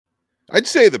I'd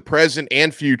say the present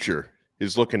and future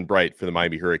is looking bright for the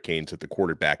Miami Hurricanes at the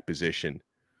quarterback position.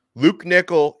 Luke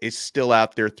Nickel is still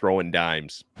out there throwing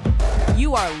dimes.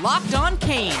 You are Locked On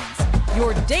Canes,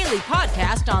 your daily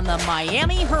podcast on the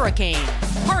Miami Hurricanes,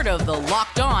 part of the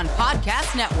Locked On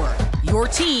Podcast Network, your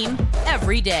team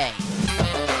every day.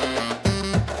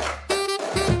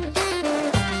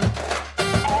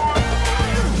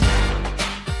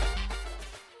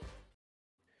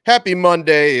 Happy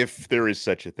Monday, if there is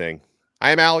such a thing. I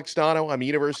am Alex Donno. I'm a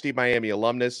University of Miami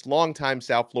alumnus, longtime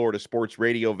South Florida sports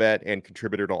radio vet, and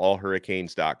contributor to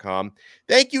allhurricanes.com.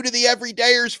 Thank you to the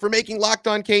everydayers for making Locked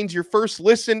On Canes your first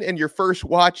listen and your first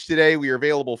watch today. We are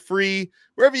available free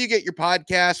wherever you get your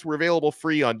podcasts. We're available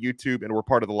free on YouTube, and we're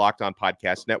part of the Locked On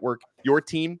Podcast Network, your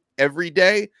team every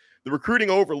day. The recruiting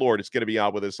overlord is going to be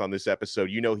on with us on this episode.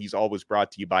 You know he's always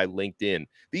brought to you by LinkedIn.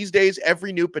 These days,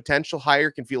 every new potential hire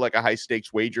can feel like a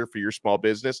high-stakes wager for your small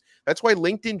business. That's why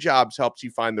LinkedIn Jobs helps you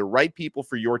find the right people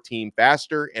for your team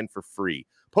faster and for free.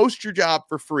 Post your job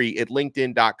for free at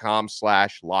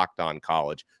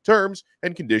linkedin.com/lockedoncollege. Terms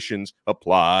and conditions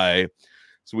apply.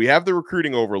 So we have the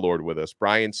recruiting overlord with us,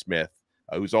 Brian Smith,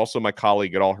 who's also my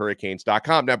colleague at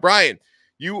allhurricanes.com. Now, Brian,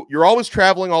 you're always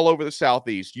traveling all over the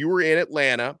Southeast. You were in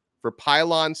Atlanta for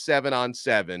Pylon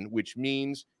 7-on-7, which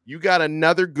means you got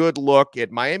another good look at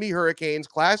Miami Hurricanes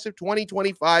class of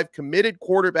 2025 committed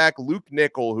quarterback Luke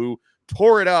Nickel, who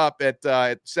tore it up at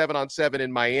 7-on-7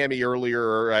 in Miami earlier,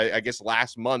 or I guess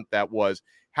last month that was.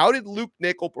 How did Luke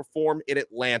Nickel perform in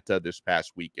Atlanta this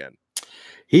past weekend?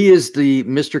 He is the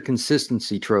Mr.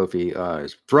 Consistency trophy.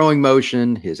 His throwing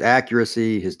motion, his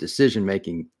accuracy, his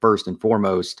decision-making, first and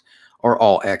foremost, are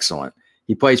all excellent.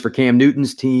 He plays for Cam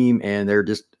Newton's team, and they're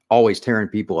just always tearing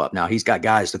people up. Now, he's got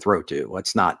guys to throw to.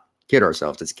 Let's not kid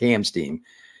ourselves. It's Cam's team.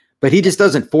 But he just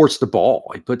doesn't force the ball.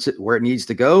 He puts it where it needs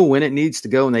to go, when it needs to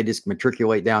go, and they just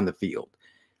matriculate down the field.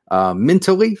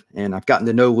 Mentally, and I've gotten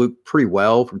to know Luke pretty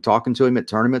well from talking to him at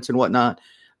tournaments and whatnot,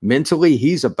 mentally,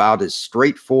 he's about as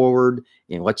straightforward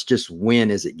and let's just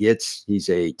win as it gets. He's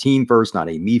a team first, not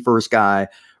a me first guy.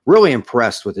 Really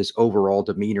impressed with his overall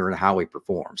demeanor and how he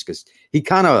performs, because he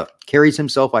kind of carries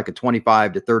himself like a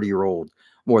 25 to 30-year-old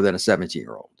more than a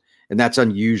 17-year-old. And that's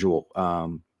unusual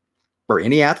for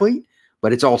any athlete,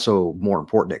 but it's also more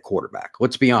important at quarterback.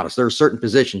 Let's be honest. There are certain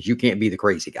positions you can't be the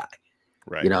crazy guy,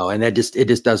 right? And it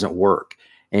just doesn't work.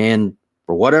 And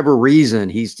for whatever reason,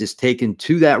 he's just taken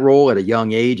to that role at a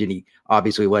young age. And he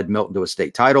obviously led Milton to a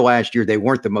state title last year. They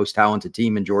weren't the most talented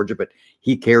team in Georgia, but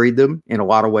he carried them in a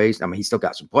lot of ways. I mean, he still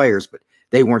got some players, but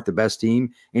they weren't the best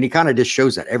team. And he kind of just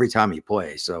shows that every time he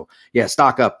plays. So yeah,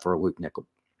 stock up for Luke Nickel.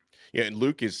 Yeah, and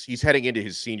Luke he's heading into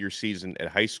his senior season at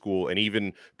high school, and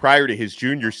even prior to his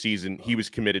junior season, he was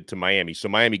committed to Miami. So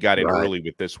Miami got in early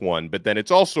with this one. But then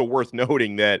it's also worth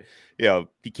noting that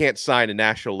he can't sign a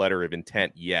national letter of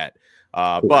intent yet.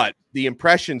 But the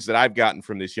impressions that I've gotten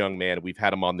from this young man, we've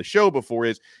had him on the show before,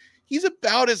 is he's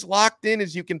about as locked in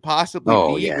as you can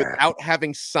possibly be without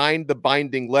having signed the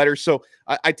binding letter. So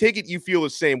I take it you feel the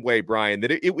same way, Brian,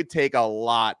 that it would take a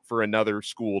lot for another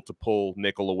school to pull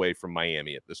Nickel away from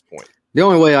Miami at this point. The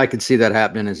only way I could see that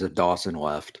happening is if Dawson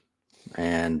left.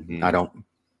 And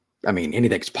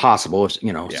anything's possible. If,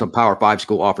 some Power 5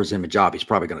 school offers him a job, he's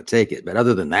probably going to take it. But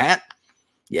other than that,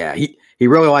 yeah, he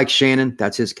really likes Shannon.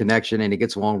 That's his connection. And he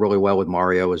gets along really well with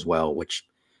Mario as well, which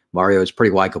Mario is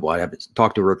pretty likable. I haven't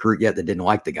talked to a recruit yet that didn't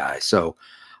like the guy. So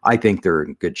I think they're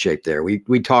in good shape there.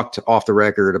 We talked off the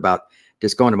record about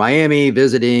just going to Miami,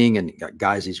 visiting, and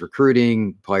guys he's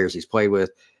recruiting, players he's played with.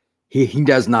 He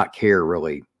does not care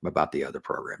really about the other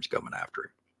programs coming after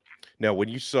him. Now, when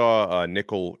you saw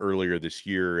Nickel earlier this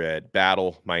year at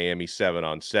Battle Miami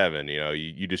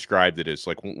 7-on-7, you described it as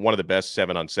like one of the best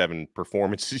 7-on-7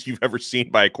 performances you've ever seen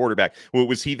by a quarterback. Well,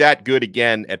 was he that good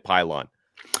again at Pylon?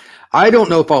 I don't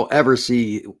know if I'll ever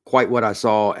see quite what I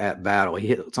saw at Battle. He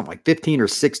hit something like 15 or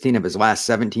 16 of his last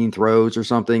 17 throws or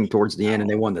something towards the end, and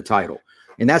they won the title.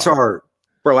 And that's our,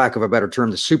 for lack of a better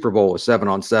term, the Super Bowl of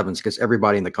 7-on-7s, because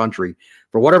everybody in the country,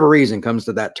 for whatever reason, comes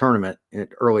to that tournament in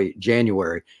early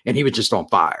January, and he was just on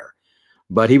fire.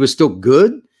 But he was still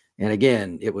good. And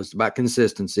again, it was about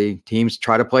consistency. Teams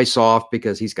try to play soft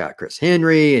because he's got Chris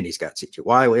Henry and he's got C.J.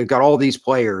 Wiley. He's got all these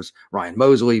players, Ryan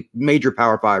Mosley, major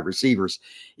Power 5 receivers.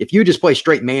 If you just play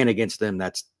straight man against them,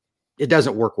 it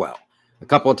doesn't work well. A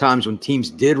couple of times when teams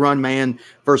did run man,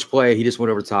 first play, he just went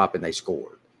over the top and they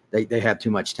scored. They have too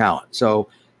much talent. So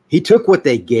he took what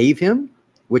they gave him,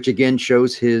 which again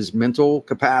shows his mental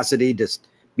capacity. Just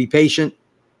be patient,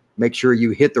 make sure you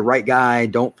hit the right guy,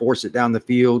 don't force it down the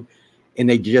field. And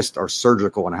they just are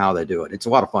surgical in how they do it. It's a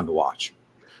lot of fun to watch.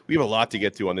 We have a lot to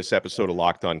get to on this episode of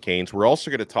Locked On Canes. We're also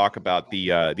going to talk about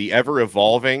the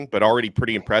ever-evolving but already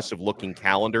pretty impressive-looking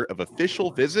calendar of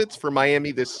official visits for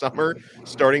Miami this summer,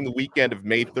 starting the weekend of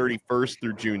May 31st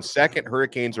through June 2nd.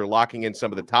 Hurricanes are locking in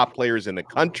some of the top players in the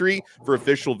country for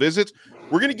official visits.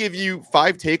 We're going to give you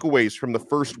 5 takeaways from the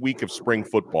first week of spring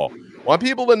football. Want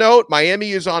people to note,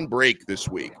 Miami is on break this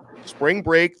week. Spring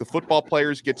break, the football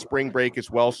players get spring break as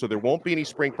well, so there won't be any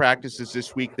spring practices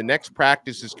this week. The next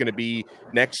practice is going to be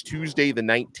next Tuesday, the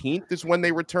 19th is when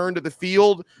they return to the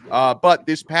field. But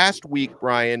this past week,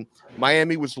 Brian,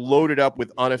 Miami was loaded up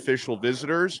with unofficial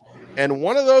visitors. And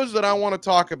one of those that I want to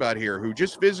talk about here, who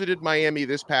just visited Miami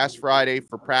this past Friday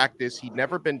for practice, he'd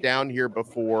never been down here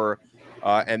before,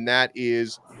 and that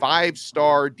is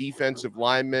 5-star defensive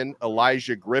lineman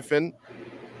Elijah Griffin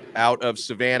out of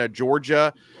Savannah,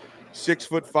 Georgia.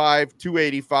 6'5",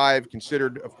 285,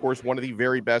 considered, of course, one of the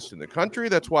very best in the country.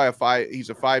 That's why he's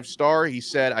a 5-star. He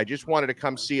said, I just wanted to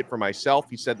come see it for myself.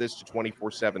 He said this to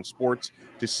 24/7 Sports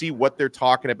to see what they're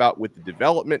talking about with the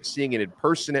development, seeing it in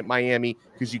person at Miami,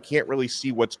 because you can't really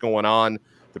see what's going on,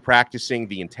 the practicing,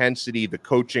 the intensity, the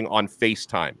coaching on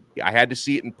FaceTime. I had to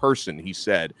see it in person, he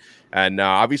said. And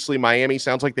obviously Miami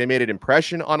sounds like they made an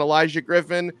impression on Elijah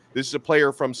Griffin. This is a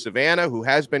player from Savannah who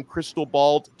has been crystal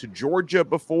balled to Georgia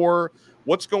before.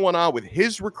 What's going on with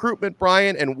his recruitment,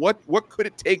 Brian, and what could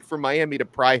it take for Miami to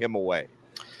pry him away?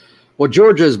 Well,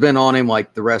 Georgia has been on him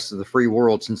like the rest of the free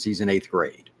world since he's in 8th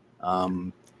grade.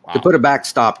 Wow. To put a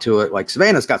backstop to it, like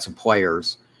Savannah's got some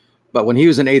players, but when he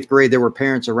was in 8th grade, there were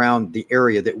parents around the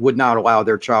area that would not allow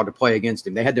their child to play against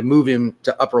him. They had to move him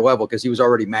to upper level because he was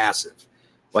already massive.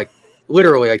 Like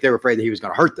literally, like they were afraid that he was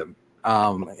going to hurt them.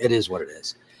 It is what it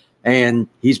is. And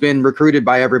he's been recruited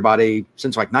by everybody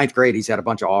since like 9th grade. He's had a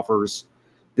bunch of offers.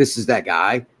 This is that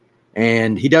guy.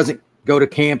 And he doesn't go to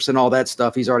camps and all that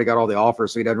stuff. He's already got all the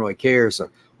offers, so he doesn't really care. So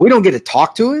we don't get to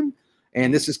talk to him.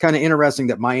 And this is kind of interesting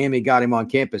that Miami got him on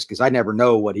campus because I never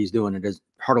know what he's doing. And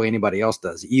hardly anybody else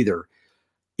does either.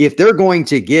 If they're going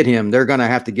to get him, they're going to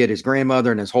have to get his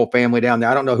grandmother and his whole family down there.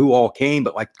 I don't know who all came,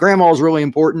 but like grandma is really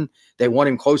important. They want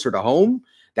him closer to home.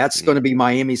 That's going to be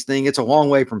Miami's thing. It's a long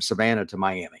way from Savannah to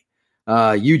Miami.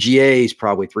 UGA is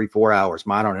probably 3-4 hours.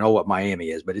 I don't know what Miami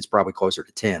is, but it's probably closer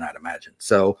to 10, I'd imagine.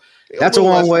 So that's a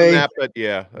long way. That, but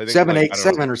yeah, I think 7, 8,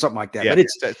 7 or something like that. Yeah, but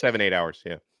it's 7-8 hours.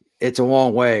 Yeah. It's a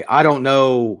long way. I don't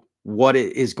know what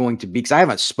it is going to be because I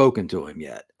haven't spoken to him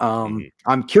yet.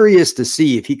 I'm curious to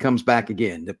see if he comes back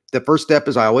again. The first step,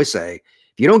 as I always say,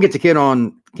 if you don't get the kid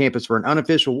on campus for an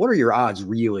unofficial, what are your odds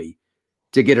really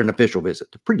to get an official visit?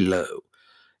 They're pretty low.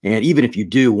 And even if you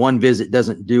do, one visit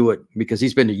doesn't do it because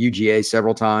he's been to UGA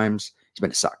several times. He's been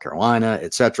to South Carolina,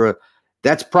 etc.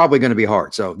 That's probably going to be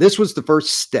hard. So this was the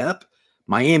first step.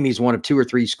 Miami's one of 2 or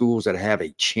 3 schools that have a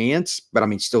chance, but I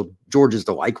mean, still Georgia's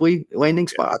the likely landing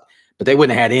spot, but they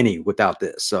wouldn't have had any without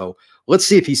this. So let's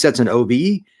see if he sets an OB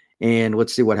and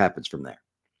let's see what happens from there.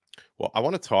 Well, I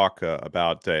want to talk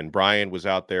about, and Brian was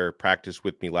out there, practiced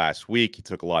with me last week. He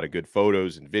took a lot of good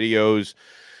photos and videos.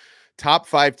 Top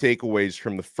 5 takeaways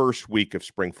from the first week of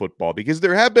spring football, because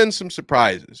there have been some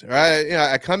surprises. Right?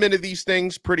 I come into these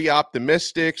things pretty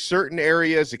optimistic. Certain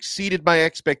areas exceeded my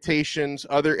expectations.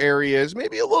 Other areas,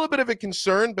 maybe a little bit of a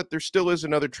concern, but there still is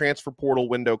another transfer portal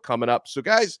window coming up. So,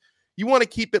 guys, you want to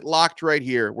keep it locked right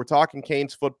here. We're talking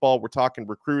Canes football. We're talking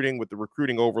recruiting with the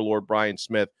recruiting overlord, Brian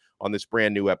Smith, on this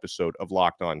brand new episode of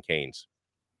Locked On Canes.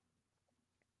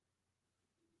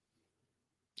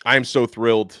 I am so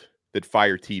thrilled that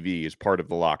Fire TV is part of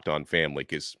the Locked On family,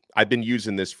 because I've been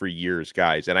using this for years,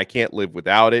 guys, and I can't live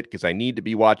without it because I need to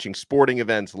be watching sporting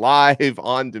events live,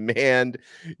 on demand,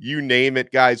 you name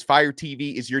it, guys. Fire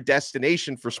TV is your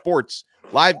destination for sports.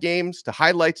 Live games to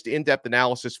highlights to in-depth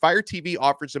analysis. Fire TV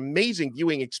offers amazing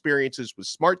viewing experiences with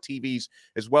smart TVs,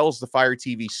 as well as the Fire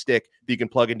TV stick that you can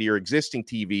plug into your existing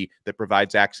TV that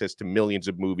provides access to millions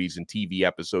of movies and TV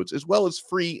episodes, as well as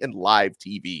free and live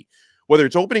TV. Whether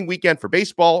it's opening weekend for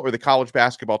baseball or the college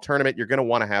basketball tournament, you're going to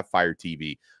want to have Fire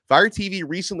TV. Fire TV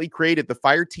recently created the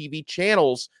Fire TV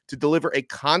channels to deliver a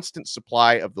constant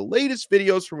supply of the latest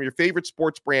videos from your favorite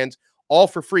sports brands, all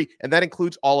for free. And that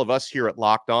includes all of us here at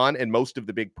Locked On and most of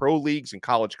the big pro leagues and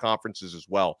college conferences as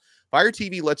well. Fire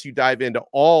TV lets you dive into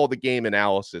all the game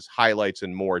analysis, highlights,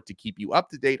 and more to keep you up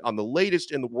to date on the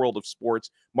latest in the world of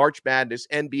sports, March Madness,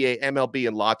 NBA, MLB,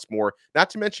 and lots more. Not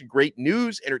to mention great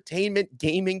news, entertainment,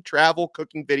 gaming, travel,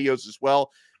 cooking videos as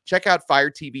well. Check out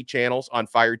Fire TV channels on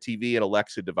Fire TV and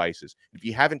Alexa devices. If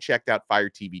you haven't checked out Fire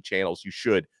TV channels, you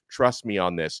should. Trust me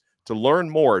on this. To learn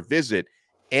more, visit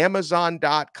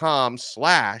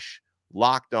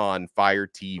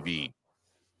Amazon.com/LockedOnFireTV.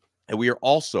 And we are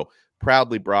also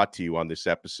proudly brought to you on this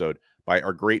episode by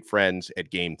our great friends at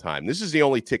Game Time. This is the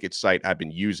only ticket site I've been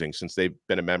using since they've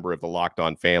been a member of the Locked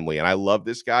On family. And I love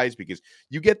this, guys, because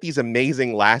you get these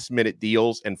amazing last-minute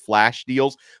deals and flash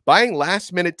deals. Buying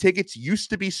last-minute tickets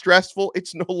used to be stressful.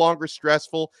 It's no longer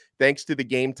stressful thanks to the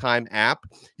Game Time app.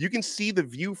 You can see the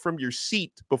view from your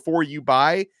seat before you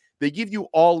buy. They give you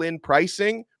all-in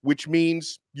pricing, which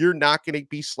means you're not going to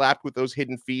be slapped with those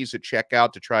hidden fees at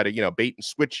checkout to try to, bait and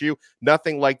switch you.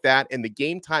 Nothing like that. And the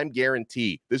Game Time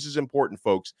guarantee, this is important,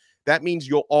 folks. That means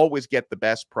you'll always get the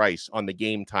best price on the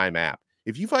Game Time app.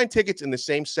 If you find tickets in the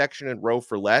same section and row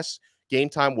for less, Game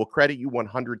Time will credit you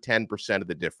 110% of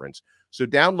the difference. So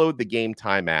download the Game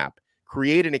Time app,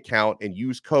 create an account, and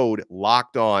use code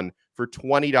LOCKEDON for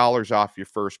 $20 off your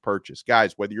first purchase.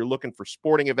 Guys, whether you're looking for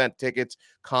sporting event tickets,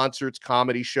 concerts,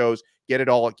 comedy shows, get it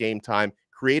all at Game Time.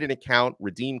 Create an account,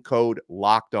 redeem code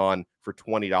LOCKEDON for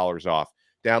 $20 off.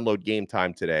 Download Game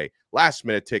Time today. Last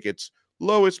minute tickets,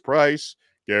 lowest price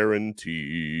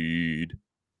guaranteed.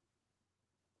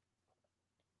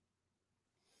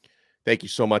 Thank you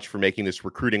so much for making this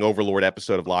Recruiting Overlord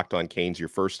episode of Locked On Canes your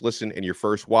first listen and your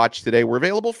first watch today. We're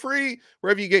available free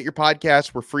wherever you get your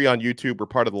podcasts. We're free on YouTube. We're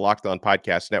part of the Locked On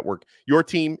Podcast Network, your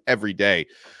team every day.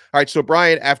 All right, so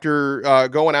Brian, after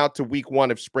going out to week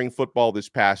 1 of spring football this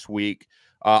past week,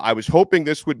 I was hoping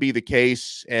this would be the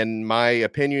case, and my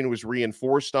opinion was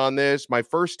reinforced on this. My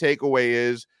first takeaway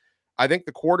is I think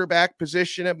the quarterback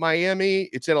position at Miami,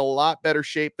 it's in a lot better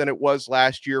shape than it was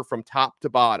last year from top to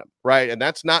bottom, right? And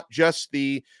that's not just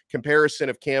the comparison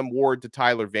of Cam Ward to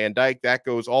Tyler Van Dyke. That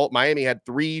goes all – Miami had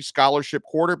 3 scholarship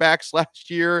quarterbacks last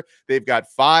year. They've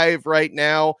got 5 right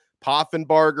now.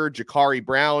 Poffenbarger, Jakari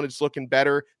Brown is looking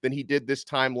better than he did this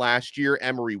time last year.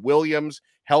 Emory Williams,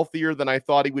 healthier than I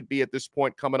thought he would be at this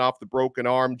point coming off the broken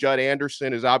arm. Judd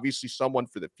Anderson is obviously someone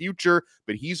for the future,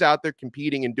 but he's out there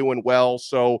competing and doing well.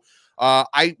 So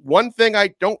one thing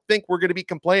I don't think we're going to be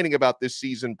complaining about this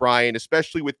season, Brian,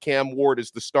 especially with Cam Ward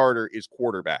as the starter, is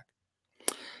quarterback.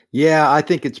 Yeah, I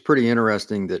think it's pretty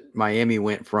interesting that Miami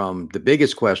went from the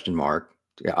biggest question mark,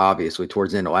 obviously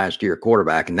towards the end of last year,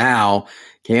 quarterback. And now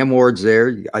Cam Ward's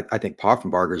there. I think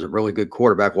Poffenbarger is a really good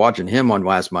quarterback. Watching him on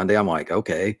last Monday, I'm like,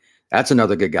 okay, that's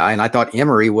another good guy. And I thought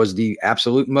Emory was the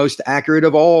absolute most accurate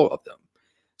of all of them.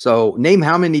 So name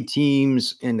how many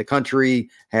teams in the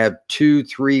country have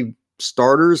 2-3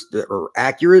 starters that are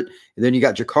accurate. And then you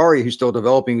got Jakari, who's still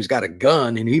developing, who's got a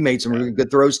gun, and he made some really good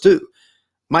throws too.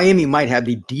 Miami might have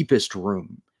the deepest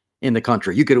room in the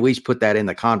country. You could at least put that in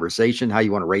the conversation. How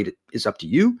you want to rate it is up to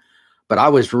you. But I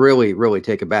was really, really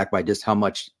taken back by just how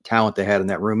much talent they had in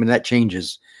that room. And that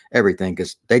changes everything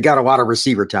because they got a lot of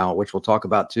receiver talent, which we'll talk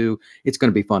about too. It's going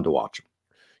to be fun to watch.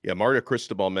 Yeah, Mario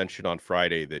Cristobal mentioned on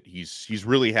Friday that he's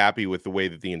really happy with the way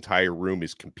that the entire room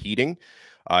is competing.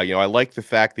 I like the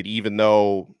fact that even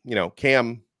though,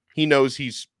 Cam, he knows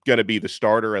he's going to be the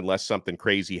starter unless something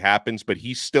crazy happens, but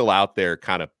he's still out there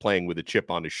kind of playing with a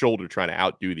chip on his shoulder, trying to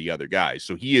outdo the other guys.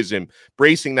 So he is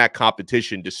embracing that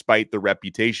competition despite the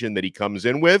reputation that he comes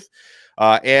in with.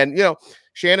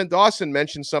 Shannon Dawson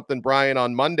mentioned something, Brian,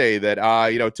 on Monday that,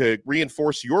 to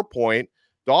reinforce your point,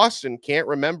 Dawson can't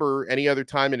remember any other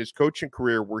time in his coaching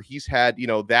career where he's had,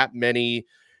 that many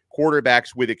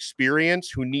quarterbacks with experience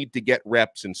who need to get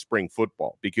reps in spring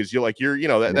football, because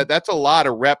that's a lot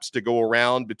of reps to go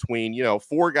around between,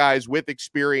 4 guys with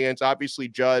experience. Obviously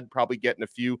Judd probably getting a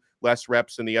few less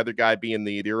reps than the other guy being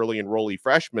the early enrollee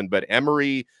freshman, but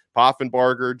Emory,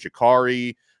 Poffenbarger,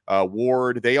 Jakari,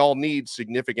 Ward, they all need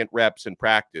significant reps in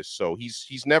practice. So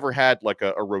he's never had like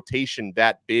a rotation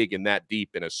that big and that deep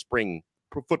in a spring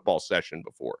football session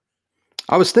before.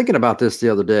 I was thinking about this the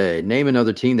other day. Name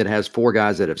another team that has 4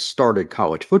 guys that have started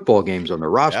college football games on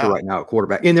their roster right now at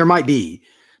quarterback. And there might be.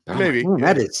 But maybe. Like,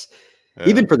 that is,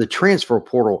 even for the transfer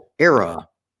portal era,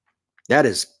 that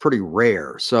is pretty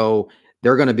rare. So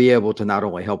they're going to be able to not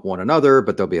only help one another,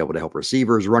 but they'll be able to help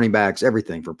receivers, running backs,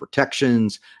 everything from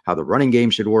protections, how the running game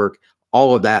should work.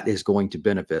 All of that is going to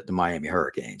benefit the Miami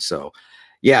Hurricanes. So,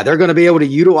 yeah, they're going to be able to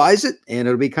utilize it, and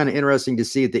it'll be kind of interesting to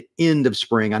see at the end of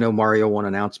spring. I know Mario won't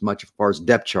announce much as far as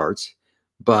depth charts,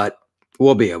 but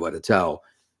we'll be able to tell.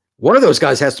 One of those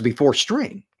guys has to be 4th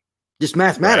string, just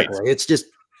mathematically. Right. It's just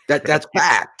that's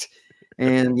fact.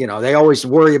 And, they always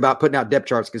worry about putting out depth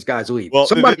charts because guys leave. Well,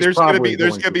 there's going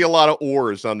to be a lot of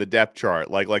oars on the depth chart.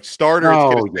 Like starters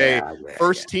going to say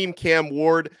first team Cam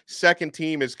Ward, second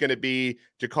team is going to be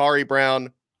Jakari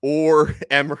Brown, or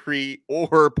Emory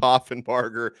or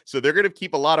Poffenbarger. So they're going to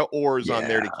keep a lot of oars on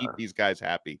there to keep these guys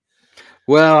happy.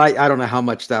 Well, I don't know how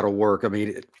much that'll work. I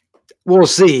mean, we'll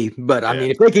see. But, I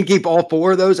mean, if they can keep all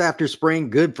 4 of those after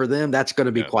spring, good for them. That's going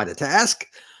to be quite a task.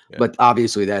 Yeah. But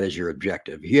obviously that is your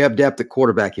objective. If you have depth at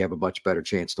quarterback, you have a much better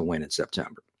chance to win in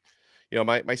September. You know,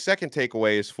 my second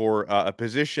takeaway is for a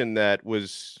position that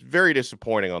was very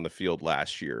disappointing on the field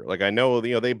last year. Like, I know,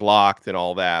 you know, they blocked and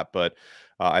all that, but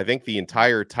I think the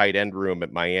entire tight end room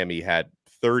at Miami had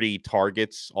 30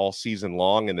 targets all season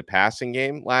long in the passing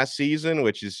game last season,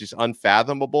 which is just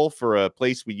unfathomable for a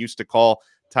place we used to call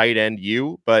tight end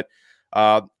U. But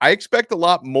I expect a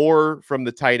lot more from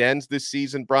the tight ends this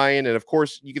season, Brian. And of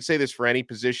course, you could say this for any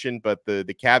position, but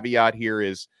the caveat here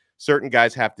is certain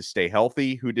guys have to stay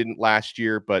healthy who didn't last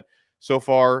year. But so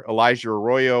far, Elijah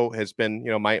Arroyo has been,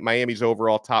 you know, Miami's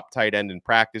overall top tight end in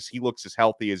practice. He looks as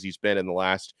healthy as he's been in the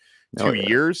last 2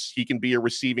 years. He can be a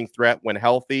receiving threat when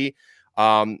healthy.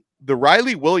 The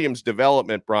Riley Williams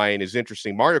development, Brian, is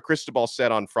interesting. Mario Cristobal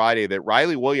said on Friday that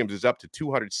Riley Williams is up to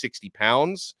 260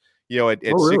 pounds. You know, at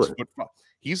 6'5".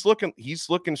 He's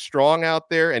looking strong out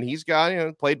there, and he's got, you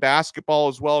know, played basketball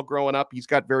as well growing up. He's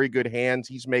got very good hands.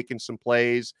 He's making some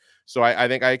plays. So I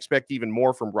think I expect even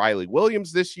more from Riley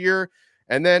Williams this year.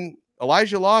 And then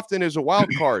Elijah Lofton is a wild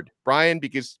card, Brian,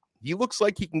 because he looks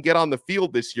like he can get on the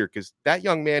field this year, because that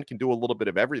young man can do a little bit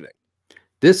of everything.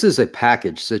 This is a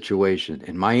package situation,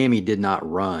 and Miami did not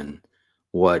run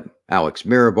what Alex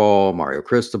Mirabal, Mario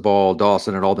Cristobal,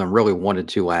 Dawson, and all them really wanted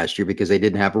to last year, because they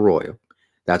didn't have Arroyo.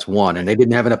 That's one. And they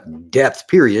didn't have enough depth,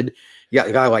 period. You got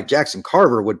a guy like Jackson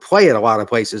Carver would play at a lot of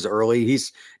places early.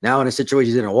 He's now in a situation,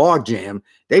 he's in a log jam.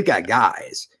 They've got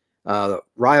guys.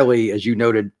 Riley, as you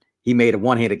noted, he made a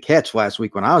one-handed catch last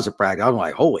week when I was at practice. I was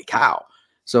like, holy cow.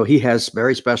 So he has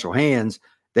very special hands.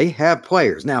 They have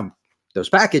players. Now, those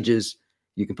packages,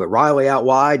 you can put Riley out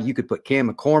wide. You could put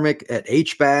Cam McCormick at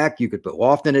H-back. You could put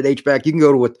Lofton at H-back. You can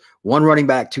go with one running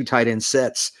back, two tight end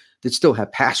sets that still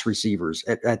have pass receivers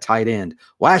at tight end.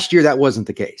 Last year, that wasn't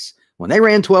the case. When they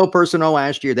ran 12 personnel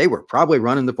last year, they were probably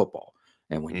running the football.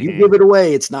 And when you give it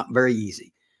away, it's not very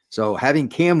easy. So having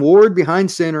Cam Ward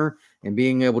behind center and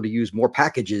being able to use more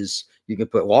packages, you can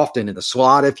put Lofton in the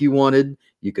slot if you wanted.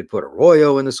 You could put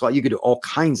Arroyo in the slot. You could do all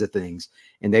kinds of things,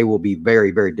 and they will be very,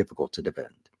 very difficult to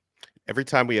defend. Every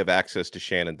time we have access to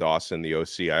Shannon Dawson, the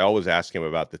OC, I always ask him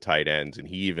about the tight ends. And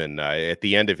he even, at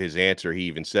the end of his answer, he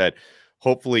even said,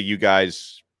 hopefully you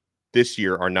guys this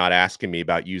year are not asking me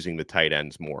about using the tight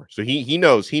ends more. So he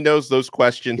knows those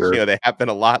questions. Sure. You know, they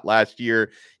happened a lot last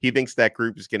year. He thinks that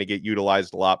group is going to get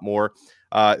utilized a lot more.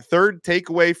 Third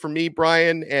takeaway for me,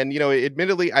 Brian, and, you know,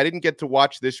 admittedly, I didn't get to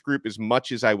watch this group as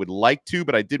much as I would like to,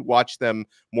 but I did watch them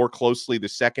more closely the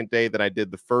second day than I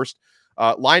did the first.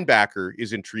 Linebacker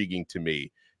is intriguing to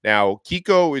me. Now,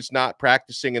 Kiko is not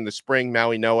practicing in the spring.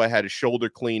 Maui Noah had his shoulder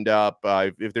cleaned up.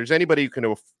 If there's anybody who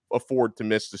can afford to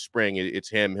miss the spring, it's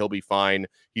him. He'll be fine.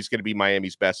 He's going to be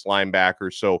Miami's best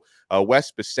linebacker. So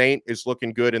Wes Basaint is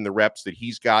looking good in the reps that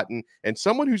he's gotten. And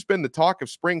someone who's been the talk of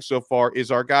spring so far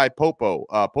is our guy Popo.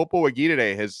 Popo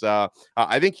Aguirre has,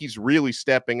 I think he's really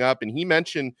stepping up. And he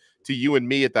mentioned to you and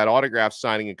me at that autograph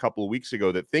signing a couple of weeks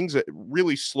ago that things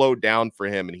really slowed down for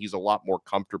him and he's a lot more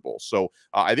comfortable. So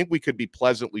I think we could be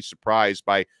pleasantly surprised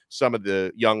by some of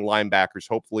the young linebackers,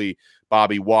 hopefully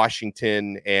Bobby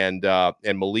Washington and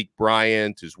Malik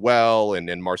Bryant as well,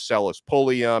 and Marcellus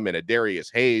Pulliam and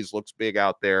Adarius Hayes looks big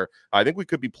out there. I think we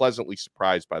could be pleasantly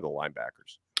surprised by the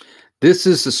linebackers. This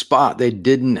is the spot they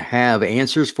didn't have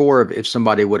answers for if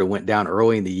somebody would have went down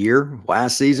early in the year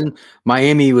last season.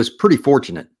 Miami was pretty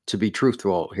fortunate, to be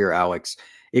truthful here, Alex.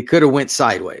 It could have went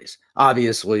sideways.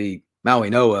 Obviously,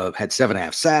 Maui Noah had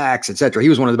 7.5 sacks, etc. He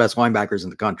was one of the best linebackers in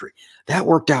the country. That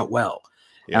worked out well.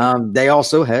 Yeah. They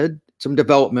also had some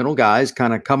developmental guys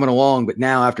kind of coming along, but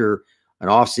now after an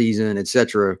offseason,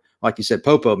 etc., like you said,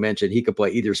 Popo mentioned he could play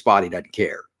either spot. He doesn't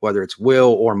care whether it's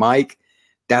Will or Mike.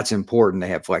 That's important. They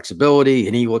have flexibility,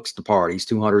 and he looks the part. He's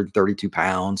 232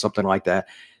 pounds, something like that.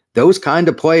 Those kind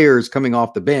of players coming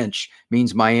off the bench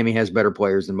means Miami has better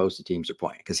players than most of the teams are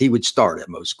playing, because he would start at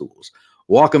most schools.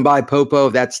 Walking by Popo,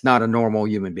 that's not a normal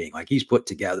human being. Like, he's put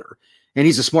together, and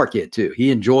he's a smart kid too.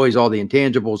 He enjoys all the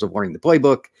intangibles of learning the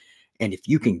playbook. And if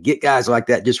you can get guys like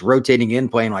that just rotating in,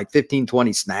 playing like 15,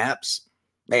 20 snaps,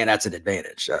 man, that's an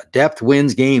advantage. Depth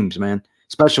wins games, man.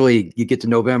 Especially you get to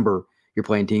November, you're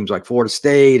playing teams like Florida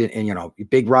State and you know,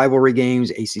 big rivalry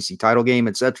games, ACC title game,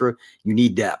 etc. You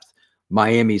need depth.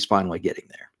 Miami's finally getting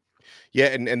there. Yeah,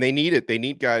 and they need it. They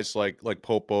need guys like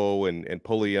Popo and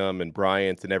Pulliam and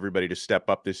Bryant and everybody to step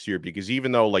up this year, because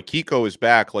even though like Kiko is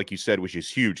back, like you said, which is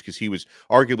huge because he was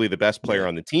arguably the best player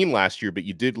on the team last year, but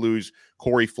you did lose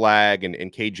Corey Flagg and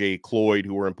KJ Cloyd,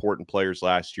 who were important players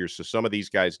last year. So some of these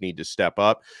guys need to step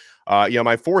up. You know,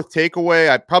 my fourth takeaway,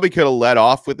 I probably could have led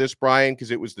off with this, Brian,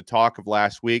 because it was the talk of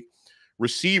last week.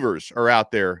 receivers are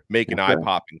out there making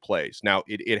eye-popping plays. Now,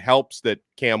 it helps that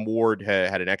Cam Ward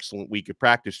had an excellent week of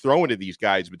practice throwing to these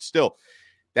guys, but still,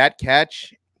 that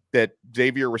catch that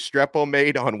Xavier Restrepo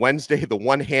made on Wednesday, the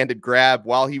one-handed grab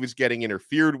while he was getting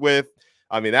interfered with,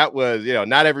 I mean, that was,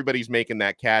 not everybody's making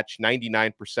that catch.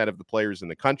 99% of the players in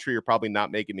the country are probably not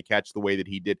making the catch the way that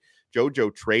he did.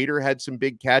 JoJo Trader had some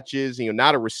big catches,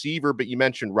 not a receiver, but you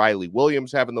mentioned Riley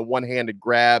Williams having the one-handed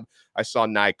grab. I saw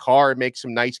Nye Carr make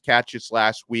some nice catches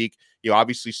last week.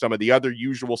 Obviously some of the other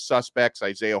usual suspects,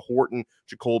 Isaiah Horton,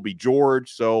 Jacoby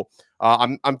George. So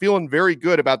I'm feeling very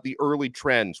good about the early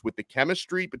trends with the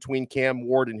chemistry between Cam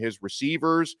Ward and his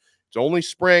receivers. It's only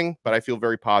spring, but I feel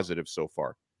very positive so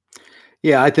far.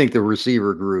 Yeah, I think the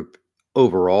receiver group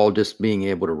overall, just being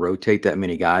able to rotate that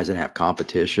many guys and have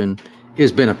competition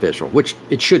is beneficial, which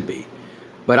it should be.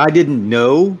 But I didn't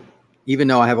know, even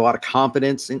though I have a lot of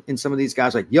confidence in some of these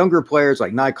guys, like younger players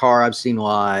like Nye Carr, I've seen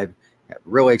live,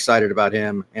 really excited about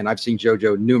him, and I've seen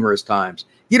JoJo numerous times.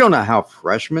 You don't know how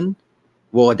freshmen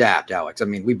will adapt, Alex. I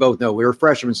mean, we both know we're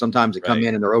freshmen sometimes that come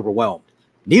in and they're overwhelmed.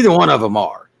 Neither one of them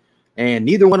are, and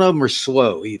neither one of them are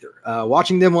slow either.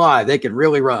 Watching them live, they can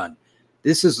really run.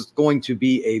 This is going to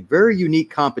be a very unique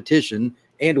competition.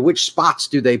 And which spots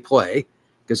do they play?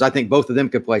 Because I think both of them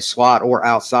could play slot or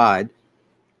outside.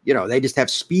 They just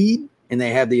have speed and they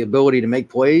have the ability to make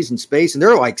plays in space. And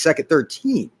they're like second, third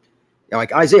team.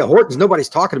 Like Isaiah Horton, nobody's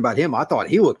talking about him. I thought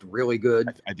he looked really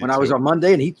good when I was on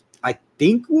Monday. And I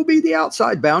think, will be the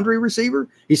outside boundary receiver.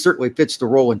 He certainly fits the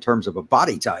role in terms of a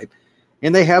body type.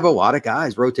 And they have a lot of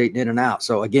guys rotating in and out.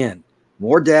 So, again,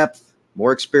 more depth,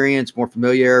 more experience, more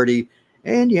familiarity.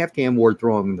 And you have Cam Ward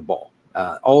throwing the ball.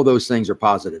 All those things are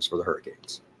positives for the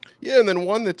Hurricanes. Yeah, and then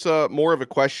one that's more of a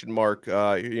question mark,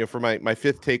 for my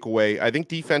fifth takeaway, I think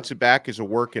defensive back is a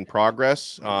work in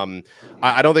progress.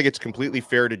 I don't think it's completely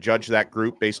fair to judge that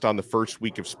group based on the first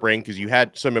week of spring because you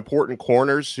had some important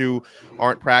corners who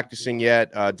aren't practicing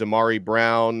yet. Damari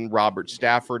Brown, Robert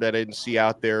Stafford, I didn't see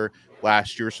out there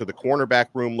last year. So the cornerback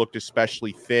room looked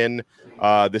especially thin.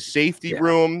 The safety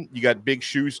room, you got big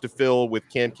shoes to fill with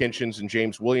Cam Kinchins and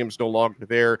James Williams no longer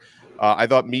there. I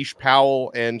thought Mish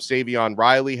Powell and Savion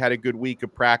Riley had a good week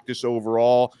of practice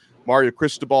overall. Mario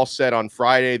Cristobal said on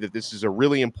Friday that this is a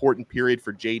really important period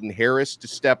for Jaden Harris to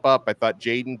step up. I thought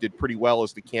Jaden did pretty well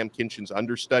as the Cam Kinchins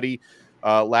understudy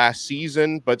last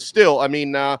season. But still, I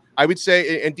mean, I would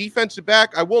say, and defensive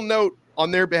back, I will note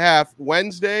on their behalf,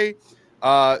 Wednesday,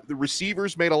 the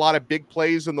receivers made a lot of big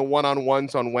plays in the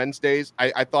one-on-ones on Wednesdays.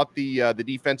 I thought the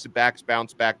defensive backs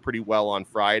bounced back pretty well on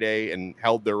Friday and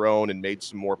held their own and made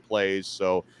some more plays.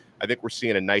 So I think we're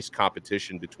seeing a nice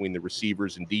competition between the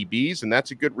receivers and DBs, and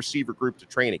that's a good receiver group to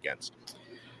train against.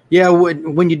 Yeah,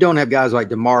 when you don't have guys like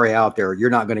Damari out there, you're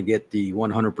not going to get the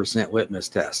 100% litmus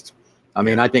test. I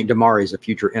mean, I think Damari is a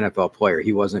future NFL player.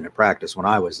 He wasn't in practice when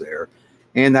I was there,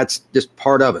 and that's just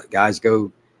part of it. Guys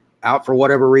go out for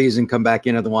whatever reason, come back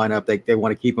into the lineup. They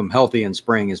want to keep them healthy in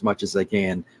spring as much as they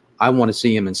can. I want to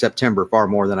see him in September far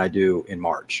more than I do in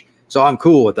March. So I'm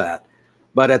cool with that.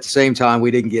 But at the same time, we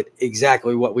didn't get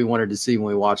exactly what we wanted to see when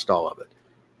we watched all of it.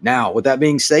 Now, with that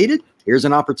being stated, here's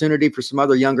an opportunity for some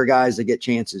other younger guys to get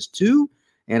chances too,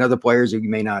 and other players that you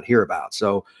may not hear about.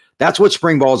 So that's what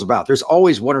spring ball is about. There's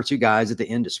always one or two guys at the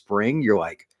end of spring. You're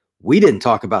like, we didn't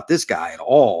talk about this guy at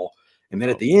all. And then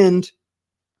at the end,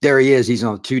 there he is. He's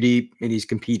on 2 deep and he's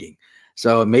competing.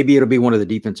 So maybe it'll be one of the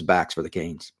defensive backs for the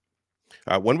Canes.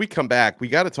 When we come back, we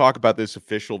got to talk about this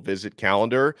official visit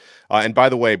calendar. And by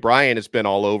the way, Brian has been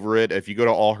all over it. If you go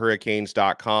to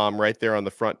allhurricanes.com, right there on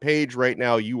the front page right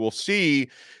now, you will see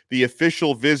the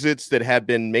official visits that have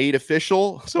been made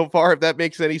official so far, if that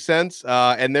makes any sense.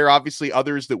 And there are obviously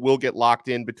others that will get locked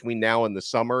in between now and the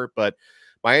summer, but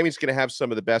Miami's going to have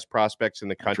some of the best prospects in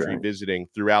the country visiting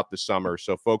throughout the summer.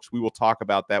 So, folks, we will talk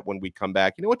about that when we come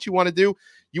back. You know what you want to do?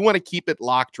 You want to keep it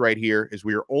locked right here as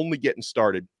we are only getting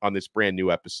started on this brand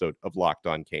new episode of Locked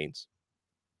On Canes.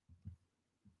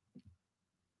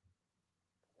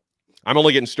 I'm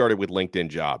only getting started with LinkedIn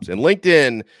Jobs. And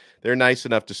LinkedIn, they're nice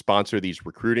enough to sponsor these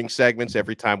recruiting segments.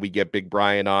 Every time we get Big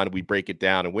Brian on, we break it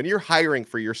down. And when you're hiring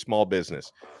for your small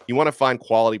business, you want to find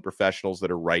quality professionals that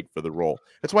are right for the role.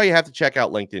 That's why you have to check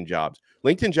out LinkedIn Jobs.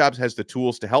 LinkedIn Jobs has the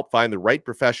tools to help find the right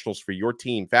professionals for your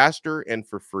team faster and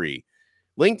for free.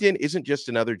 LinkedIn isn't just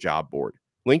another job board.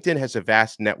 LinkedIn has a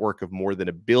vast network of more than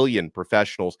 1 billion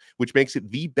professionals, which makes it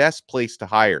the best place to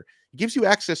hire. It gives you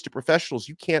access to professionals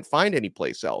you can't find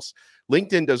anyplace else.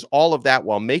 LinkedIn does all of that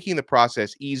while making the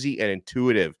process easy and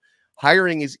intuitive.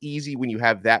 Hiring is easy when you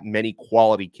have that many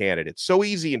quality candidates. So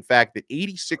easy, in fact, that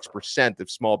 86%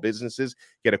 of small businesses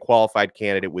get a qualified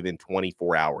candidate within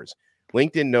 24 hours.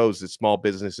 LinkedIn knows that small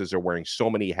businesses are wearing so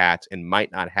many hats and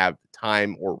might not have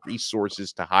time or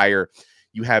resources to hire.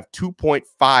 You have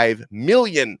 2.5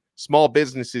 million small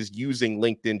businesses using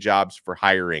LinkedIn Jobs for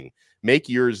hiring. Make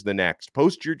yours the next.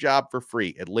 Post your job for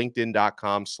free at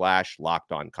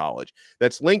linkedin.com/lockedoncollege.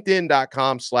 That's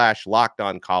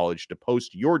linkedin.com/lockedoncollege to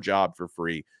post your job for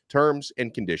free. Terms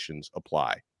and conditions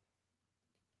apply.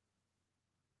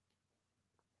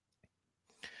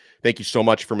 Thank you so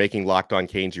much for making Locked On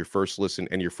Canes your first listen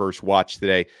and your first watch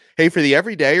today. Hey, for the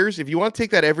everydayers, if you want to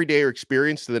take that everydayer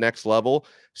experience to the next level,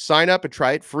 sign up and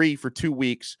try it free for 2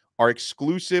 weeks. Our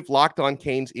exclusive Locked On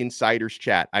Canes Insiders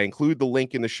chat. I include the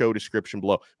link in the show description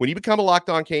below. When you become a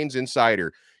Locked On Canes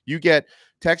Insider, you get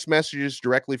text messages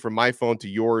directly from my phone to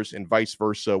yours and vice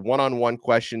versa, one-on-one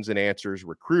questions and answers,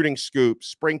 recruiting scoops,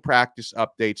 spring practice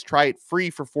updates. Try it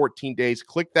free for 14 days.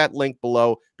 Click that link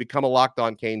below. Become a Locked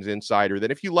On Canes Insider.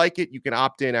 Then if you like it, you can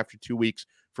opt in after 2 weeks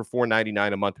for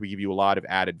 $4.99 a month. We give you a lot of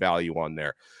added value on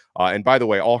there. And by the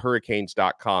way,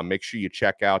 allhurricanes.com. Make sure you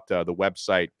check out the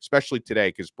website, especially today,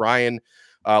 because Brian,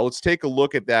 let's take a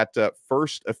look at that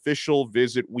first official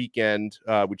visit weekend,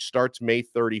 which starts May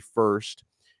 31st.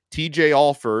 TJ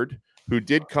Alford, who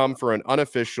did come for an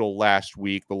unofficial last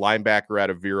week, the linebacker out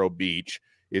of Vero Beach,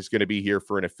 is going to be here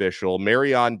for an official.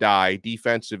 Marion Dye,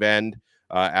 defensive end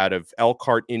out of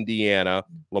Elkhart, Indiana.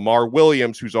 Lamar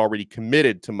Williams, who's already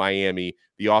committed to Miami,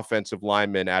 the offensive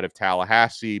lineman out of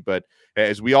Tallahassee. But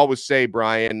as we always say,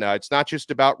 Brian, it's not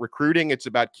just about recruiting. It's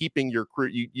about keeping your crew.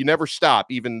 You never stop.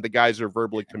 Even the guys are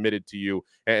verbally committed to you.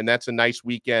 And that's a nice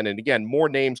weekend. And again, more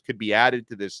names could be added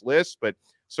to this list, but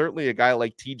certainly a guy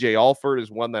like TJ Alford is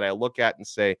one that I look at and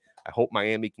say, I hope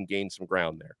Miami can gain some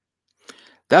ground there.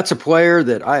 That's a player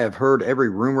that I have heard every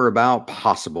rumor about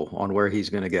possible on where he's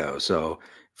going to go. So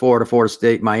Florida, Florida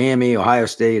State, Miami, Ohio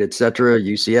State, etc.,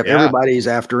 UCF, everybody's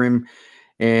after him.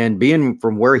 And being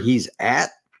from where he's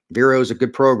at, Vero's a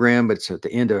good program, but it's at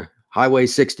the end of Highway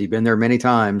 60. Been there many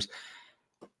times.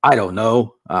 I don't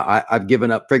know. I've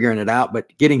given up figuring it out,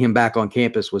 but getting him back on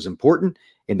campus was important,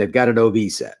 and they've got an OB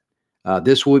set.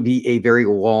 This would be a very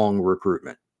long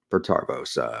recruitment for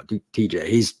Tarvos. TJ,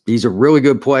 he's a really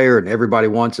good player, and everybody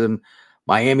wants him.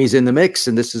 Miami's in the mix,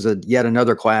 and this is yet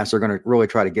another class. They're going to really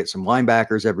try to get some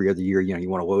linebackers every other year. You know, you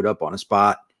want to load up on a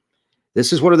spot.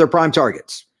 This is one of their prime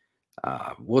targets.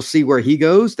 We'll see where he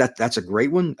goes. That's a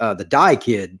great one. The Dye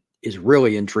kid is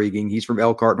really intriguing. He's from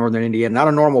Elkhart, Northern Indiana. Not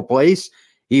a normal place.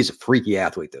 He's a freaky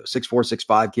athlete, though. 6'4",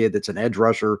 6'5" kid that's an edge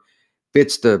rusher.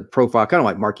 Fits the profile, kind of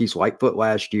like Marquise Lightfoot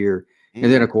last year.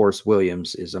 And then, of course,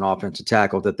 Williams is an offensive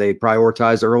tackle that they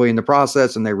prioritized early in the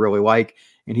process and they really like,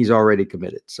 and he's already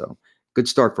committed. So good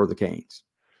start for the Canes.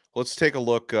 Let's take a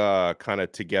look kind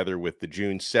of together with the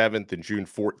June 7th and June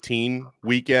 14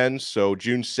 weekends. So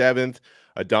June 7th,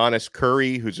 Adonis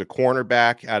Curry, who's a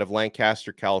cornerback out of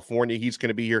Lancaster, California. He's going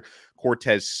to be here.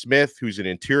 Cortez Smith, who's an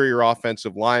interior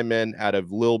offensive lineman out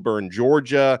of Lilburn,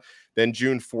 Georgia. Then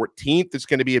June 14th, it's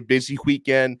going to be a busy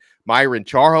weekend. Myron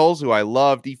Charles, who I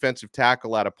love, defensive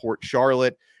tackle out of Port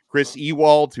Charlotte. Chris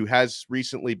Ewald, who has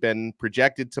recently been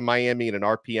projected to Miami in an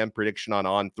RPM prediction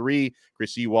on 3.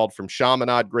 Chris Ewald from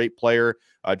Chaminade, great player.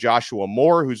 Joshua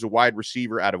Moore, who's a wide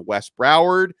receiver out of West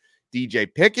Broward.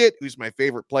 DJ Pickett, who's my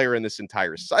favorite player in this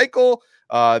entire cycle.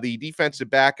 The defensive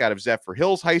back out of Zephyr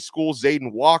Hills High School.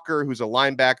 Zayden Walker, who's a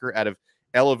linebacker out of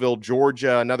Ellaville,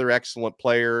 Georgia, another excellent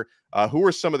player. Who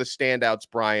are some of the standouts,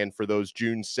 Brian, for those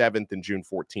June 7th and June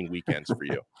 14 weekends for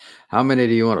you? How many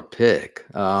do you want to pick?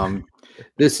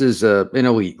 This is an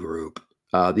elite group.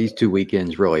 These 2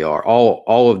 weekends really are.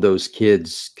 All of those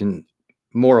kids can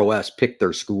more or less pick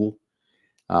their school.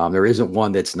 There isn't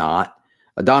one that's not.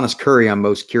 Adonis Curry, I'm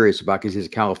most curious about because he's a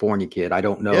California kid. I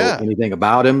don't know anything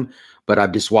about him, but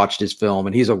I've just watched his film,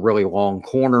 and he's a really long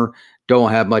corner.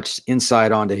 Don't have much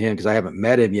insight onto him because I haven't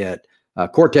met him yet.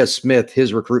 Cortez Smith,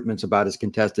 his recruitment's about as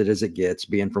contested as it gets,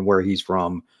 being from where he's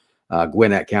from,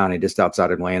 Gwinnett County, just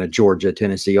outside Atlanta, Georgia,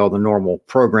 Tennessee, all the normal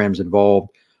programs involved.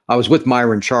 I was with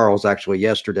Myron Charles actually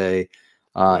yesterday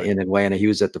in Atlanta. He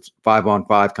was at the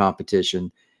 5-on-5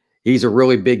 competition. He's a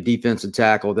really big defensive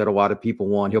tackle that a lot of people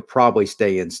want. He'll probably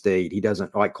stay in state. He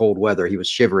doesn't like cold weather. He was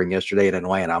shivering yesterday in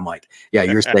Atlanta. I'm like, yeah,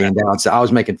 you're staying down. So I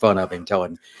was making fun of him,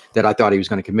 telling him that I thought he was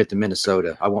going to commit to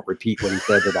Minnesota. I won't repeat what he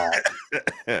said to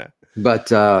that.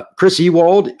 But Chris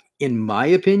Ewald, in my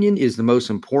opinion, is the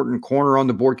most important corner on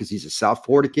the board because he's a South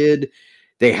Florida kid.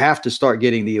 They have to start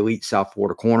getting the elite South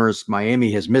Florida corners.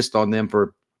 Miami has missed on them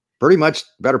for pretty much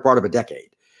the better part of a decade.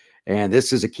 And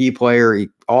this is a key player.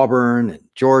 Auburn and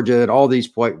Georgia and all these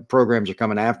programs are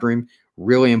coming after him.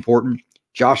 Really important.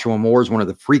 Joshua Moore is one of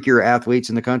the freakier athletes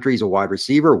in the country. He's a wide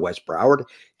receiver, West Broward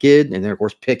kid. And then, of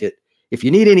course, Pickett If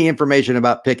you need any information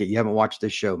about Pickett, you haven't watched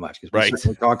this show much because we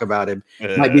certainly talk about him.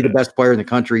 Might be the best player in the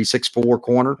country, 6'4"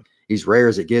 corner. He's rare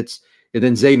as it gets. And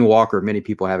then Zayden Walker, many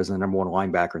people have as the number one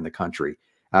linebacker in the country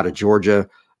out of Georgia.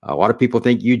 A lot of people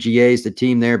think UGA is the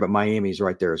team there, but Miami's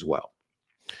right there as well.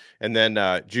 And then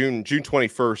June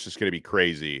 21st is going to be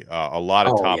crazy. A lot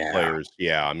of top players.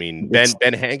 Yeah, I mean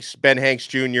Ben Hanks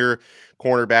Jr.,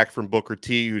 cornerback from Booker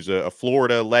T, who's a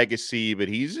Florida legacy, but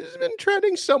he's been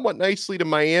trending somewhat nicely to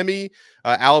Miami.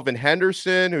 Alvin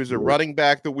Henderson, who's a running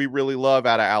back that we really love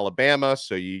out of Alabama.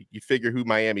 So you figure who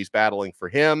Miami's battling for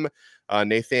him.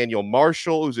 Nathaniel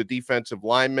Marshall, who's a defensive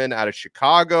lineman out of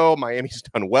Chicago. Miami's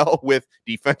done well with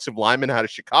defensive linemen out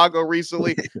of Chicago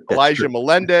recently. Elijah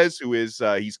Melendez, who is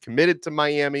he's committed to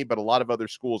Miami, but a lot of other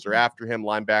schools are after him.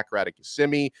 Linebacker out of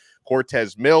Kissimmee.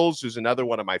 Cortez Mills, who's another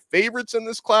one of my favorites in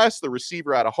this class, the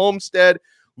receiver out of Homestead.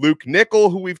 Luke Nickel,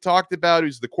 who we've talked about,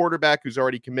 who's the quarterback who's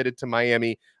already committed to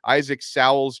Miami. Isaac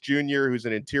Sowles Jr., who's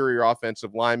an interior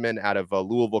offensive lineman out of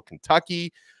Louisville,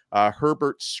 Kentucky.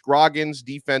 Herbert Scroggins,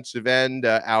 defensive end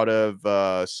out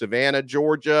of Savannah,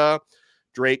 Georgia.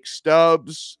 Drake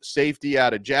Stubbs, safety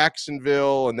out of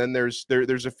Jacksonville. And then there's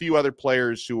a few other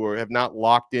players who have not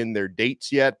locked in their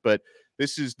dates yet, but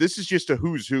this is just a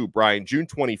who's who, Brian. June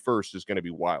 21st is going to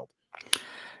be wild.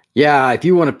 Yeah, if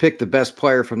you want to pick the best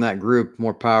player from that group,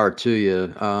 more power to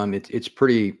you. It's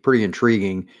pretty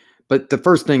intriguing. But the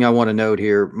first thing I want to note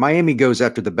here, Miami goes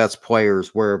after the best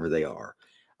players wherever they are.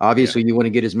 Obviously, you want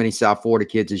to get as many South Florida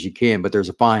kids as you can, but there's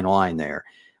a fine line there.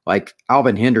 Like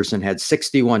Alvin Henderson had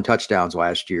 61 touchdowns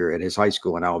last year at his high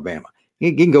school in Alabama.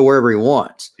 He can go wherever he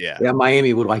wants. Yeah,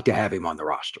 Miami would like to have him on the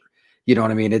roster. You know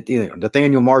what I mean?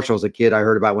 Nathaniel Marshall's a kid I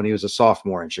heard about when he was a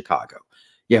sophomore in Chicago.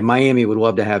 Yeah, Miami would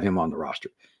love to have him on the roster.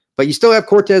 But you still have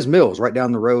Cortez Mills right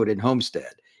down the road in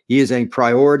Homestead. He is a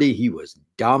priority. He was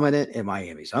dominant in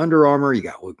Miami's Under Armour. You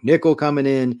got Luke Nickel coming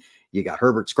in. You got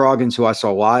Herbert Scroggins, who I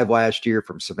saw live last year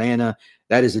from Savannah.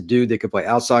 That is a dude that could play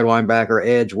outside linebacker,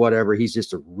 edge, whatever. He's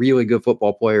just a really good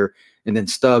football player. And then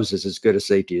Stubbs is as good a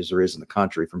safety as there is in the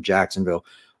country from Jacksonville.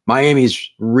 Miami's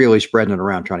really spreading it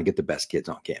around, trying to get the best kids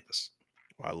on campus.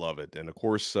 I love it. And of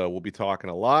course, we'll be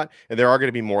talking a lot. And there are going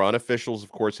to be more unofficials,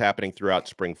 of course, happening throughout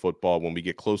spring football. When we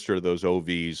get closer to those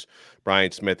OVs,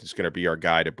 Brian Smith is going to be our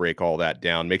guy to break all that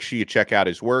down. Make sure you check out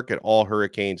his work at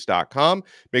allhurricanes.com.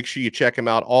 Make sure you check him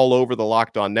out all over the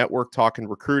Locked On Network, talking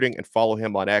recruiting, and follow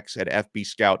him on X at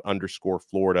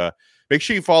FBScout_Florida. Make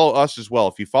sure you follow us as well.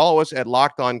 If you follow us at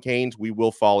Locked On Canes, we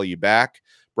will follow you back.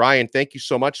 Brian, thank you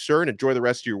so much, sir, and enjoy the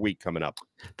rest of your week coming up.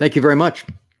 Thank you very much.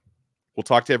 We'll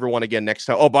talk to everyone again next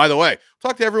time. Oh, by the way,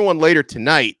 talk to everyone later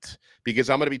tonight because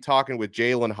I'm going to be talking with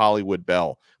Jalen Hollywood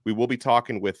Bell. We will be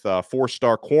talking with a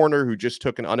four-star corner who just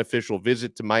took an unofficial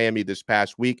visit to Miami this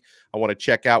past week. I want to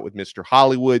check out with Mr.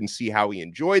 Hollywood and see how he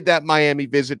enjoyed that Miami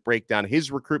visit, break down his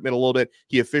recruitment a little bit.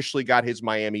 He officially got his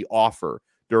Miami offer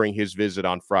during his visit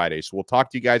on Friday. So we'll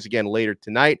talk to you guys again later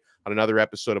tonight on another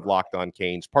episode of Locked On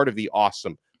Canes, part of the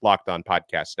awesome Locked On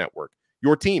Podcast Network.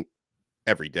 Your team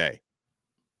every day.